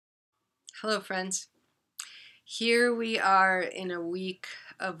Hello, friends. Here we are in a week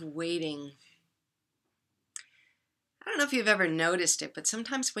of waiting. I don't know if you've ever noticed it, but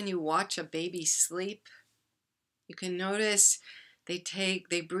sometimes when you watch a baby sleep, you can notice they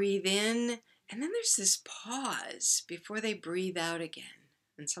breathe in, and then there's this pause before they breathe out again,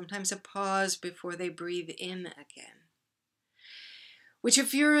 and sometimes a pause before they breathe in again. Which,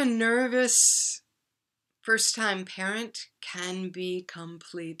 if you're a nervous first-time parent, can be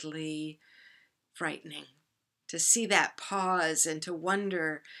completely frightening. To see that pause and to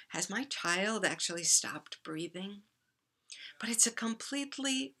wonder, has my child actually stopped breathing? But it's a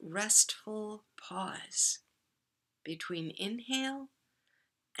completely restful pause between inhale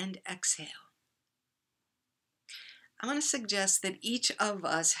and exhale. I want to suggest that each of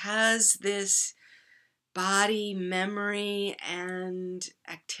us has this body, memory, and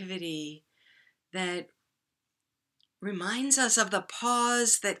activity that reminds us of the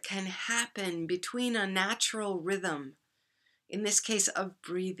pause that can happen between a natural rhythm, in this case of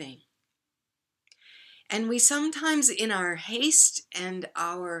breathing. And we sometimes, in our haste and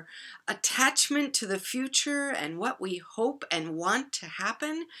our attachment to the future and what we hope and want to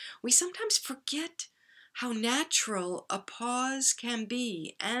happen, we sometimes forget how natural a pause can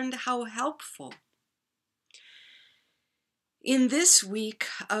be and how helpful. In this week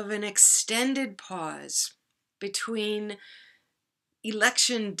of an extended pause between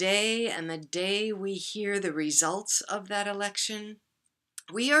election day and the day we hear the results of that election,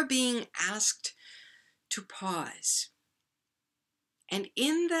 we are being asked to pause. And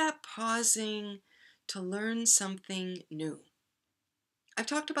in that pausing, to learn something new. I've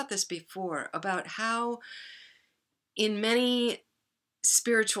talked about this before, about how in many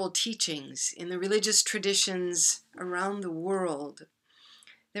spiritual teachings, in the religious traditions around the world,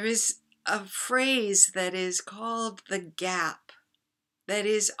 there is a phrase that is called the gap, that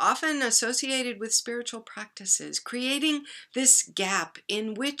is often associated with spiritual practices, creating this gap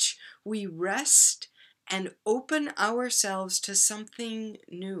in which we rest and open ourselves to something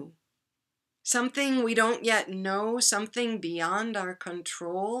new. Something we don't yet know, something beyond our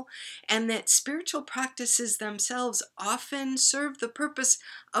control, and that spiritual practices themselves often serve the purpose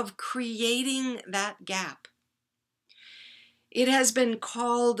of creating that gap. It has been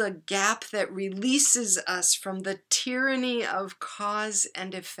called a gap that releases us from the tyranny of cause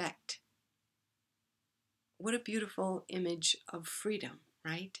and effect. What a beautiful image of freedom,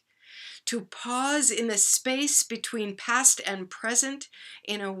 right? To pause in the space between past and present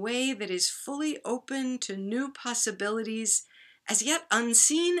in a way that is fully open to new possibilities as yet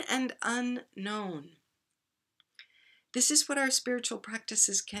unseen and unknown. This is what our spiritual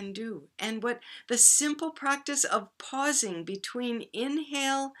practices can do, and what the simple practice of pausing between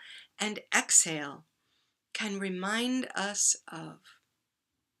inhale and exhale can remind us of.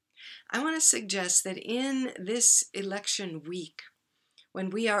 I want to suggest that in this election week,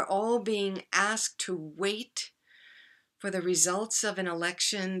 when we are all being asked to wait for the results of an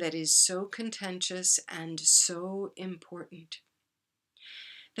election that is so contentious and so important,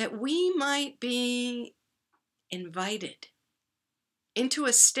 that we might be invited into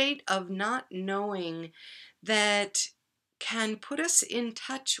a state of not knowing that can put us in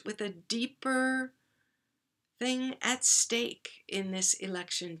touch with a deeper thing at stake in this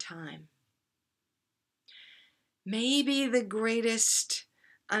election time. Maybe the greatest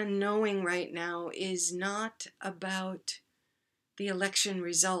unknowing right now is not about the election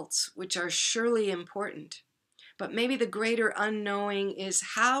results, which are surely important, but maybe the greater unknowing is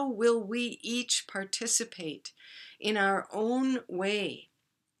how will we each participate in our own way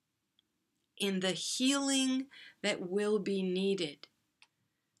in the healing that will be needed,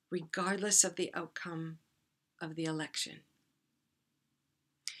 regardless of the outcome of the election.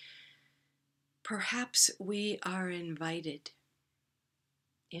 Perhaps we are invited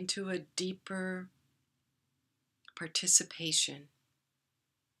into a deeper participation.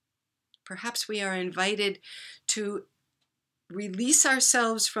 Perhaps we are invited to release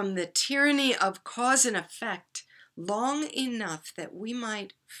ourselves from the tyranny of cause and effect long enough that we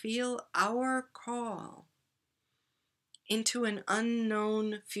might feel our call into an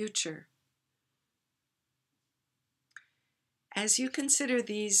unknown future. As you consider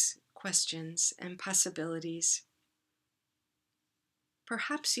these questions and possibilities,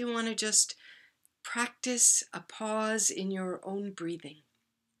 perhaps you want to just practice a pause in your own breathing.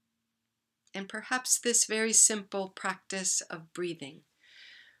 And perhaps this very simple practice of breathing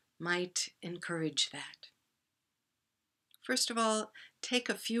might encourage that. First of all, take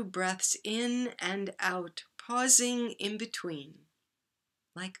a few breaths in and out, pausing in between,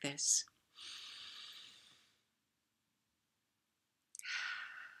 like this.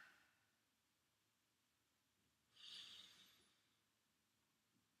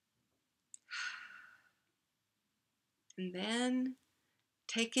 And then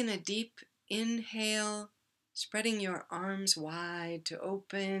take in a deep inhale, spreading your arms wide to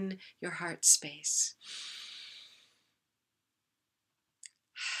open your heart space.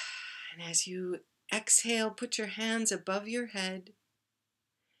 And as you exhale, put your hands above your head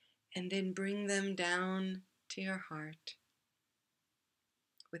and then bring them down to your heart.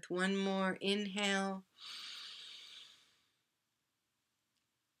 With one more inhale,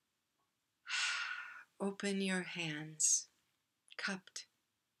 open your hands, cupped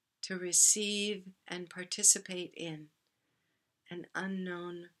to receive and participate in an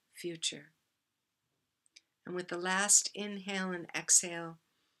unknown future. And with the last inhale and exhale,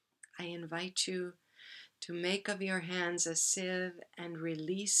 I invite you to make of your hands a sieve and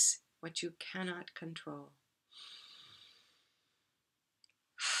release what you cannot control.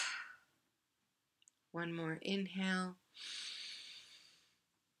 One more inhale.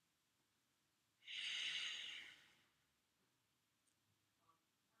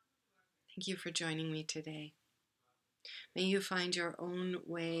 Thank you for joining me today. May you find your own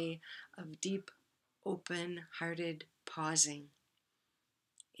way of deep, open-hearted pausing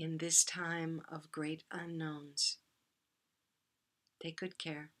in this time of great unknowns. Take good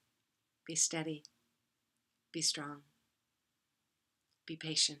care. Be steady. Be strong. Be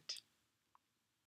patient.